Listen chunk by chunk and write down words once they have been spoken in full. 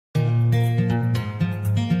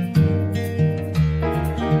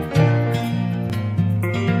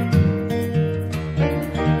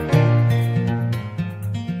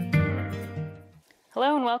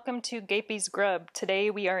to Gapey's Grub. Today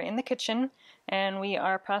we are in the kitchen and we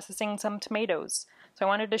are processing some tomatoes. So I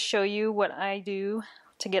wanted to show you what I do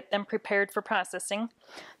to get them prepared for processing.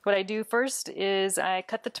 What I do first is I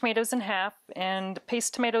cut the tomatoes in half, and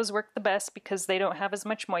paste tomatoes work the best because they don't have as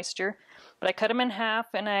much moisture. But I cut them in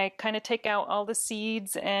half and I kind of take out all the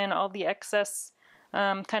seeds and all the excess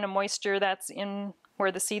kind of moisture that's in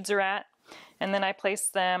where the seeds are at. And then I place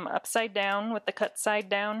them upside down with the cut side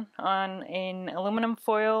down on an aluminum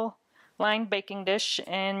foil lined baking dish.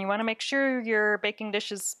 And you want to make sure your baking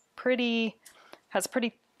dish is has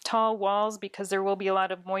pretty tall walls because there will be a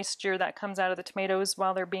lot of moisture that comes out of the tomatoes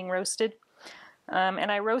while they're being roasted.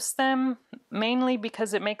 And I roast them mainly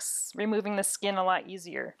because it makes removing the skin a lot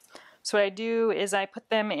easier. So what I do is I put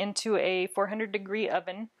them into a 400-degree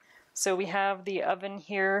oven. So we have the oven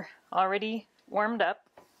here already warmed up.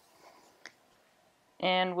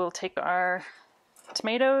 And we'll take our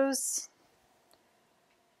tomatoes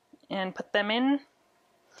and put them in.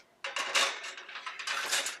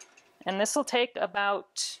 And this will take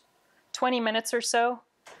about 20 minutes or so.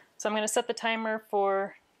 So I'm going to set the timer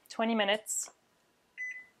for 20 minutes.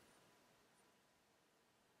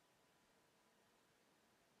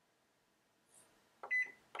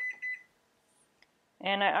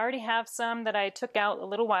 And I already have some that I took out a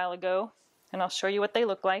little while ago, and I'll show you what they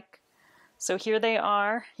look like. So here they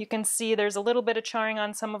are. You can see there's a little bit of charring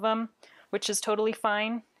on some of them, which is totally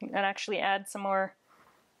fine. That actually adds some more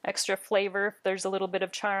extra flavor if there's a little bit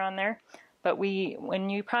of char on there. But when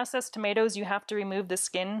you process tomatoes, you have to remove the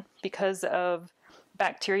skin because of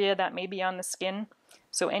bacteria that may be on the skin.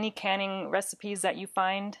 So any canning recipes that you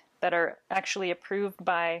find that are actually approved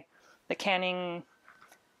by the canning,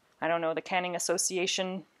 I don't know, the Canning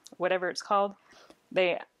Association, whatever it's called,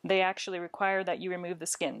 they actually require that you remove the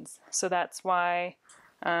skins. So that's why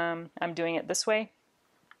I'm doing it this way.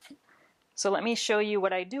 So let me show you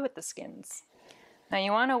what I do with the skins. Now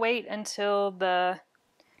you want to wait until the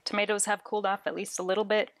tomatoes have cooled off at least a little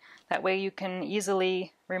bit. That way you can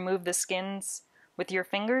easily remove the skins with your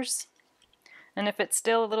fingers. And if it's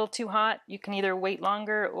still a little too hot, you can either wait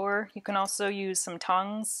longer, or you can also use some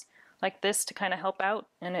tongs like this to kind of help out,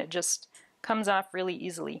 and it just comes off really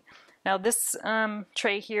easily. Now this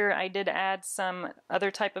tray here, I did add some other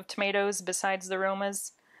type of tomatoes besides the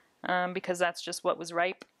Romas because that's just what was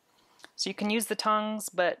ripe. So you can use the tongs,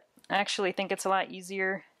 but I actually think it's a lot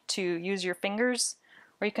easier to use your fingers,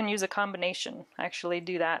 or you can use a combination. I actually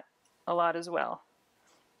do that a lot as well.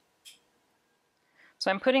 So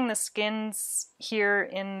I'm putting the skins here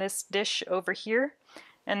in this dish over here.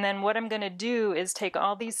 And then what I'm going to do is take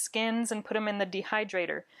all these skins and put them in the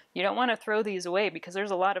dehydrator. You don't want to throw these away because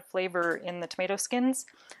there's a lot of flavor in the tomato skins.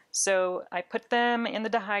 So I put them in the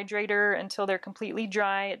dehydrator until they're completely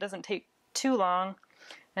dry. It doesn't take too long.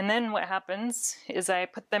 And then what happens is I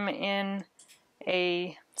put them in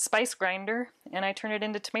a spice grinder and I turn it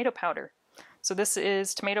into tomato powder. So this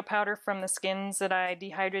is tomato powder from the skins that I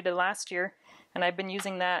dehydrated last year, and I've been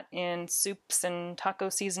using that in soups and taco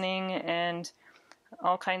seasoning and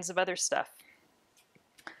all kinds of other stuff.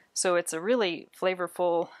 So it's a really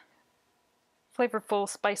flavorful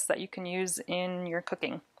spice that you can use in your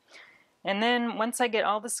cooking. And then once I get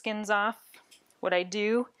all the skins off, what I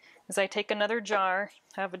do is I take another jar,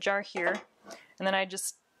 I have a jar here, and then I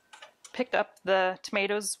just pick up the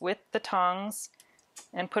tomatoes with the tongs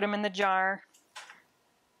and put them in the jar.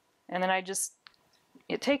 And then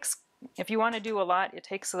it takes, if you want to do a lot, it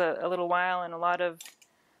takes a little while and a lot of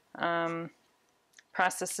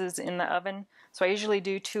processes in the oven. So I usually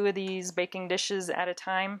do 2 of these baking dishes at a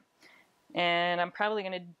time, and I'm probably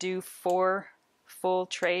going to do 4 full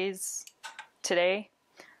trays today.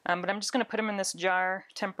 But I'm just going to put them in this jar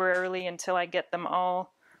temporarily until I get them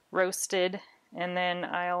all roasted, and then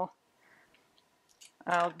I'll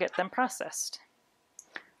get them processed.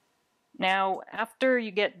 Now, after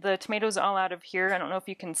you get the tomatoes all out of here, I don't know if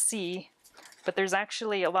you can see, but there's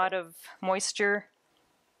actually a lot of moisture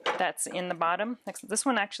that's in the bottom. This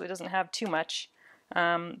one actually doesn't have too much,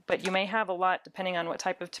 but you may have a lot depending on what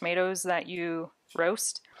type of tomatoes that you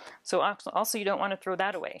roast. So also you don't want to throw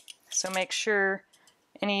that away. So make sure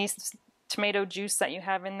any tomato juice that you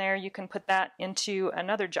have in there, you can put that into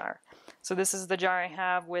another jar. So this is the jar I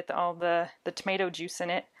have with all the tomato juice in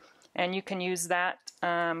it, and you can use that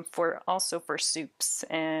also for soups,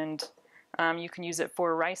 and you can use it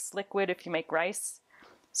for rice liquid if you make rice.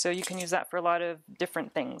 So you can use that for a lot of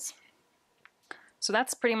different things. So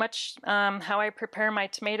that's pretty much how I prepare my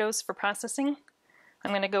tomatoes for processing.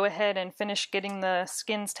 I'm going to go ahead and finish getting the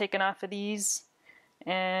skins taken off of these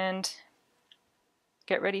and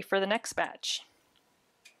get ready for the next batch.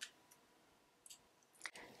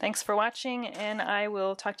 Thanks for watching, and I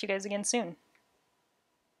will talk to you guys again soon.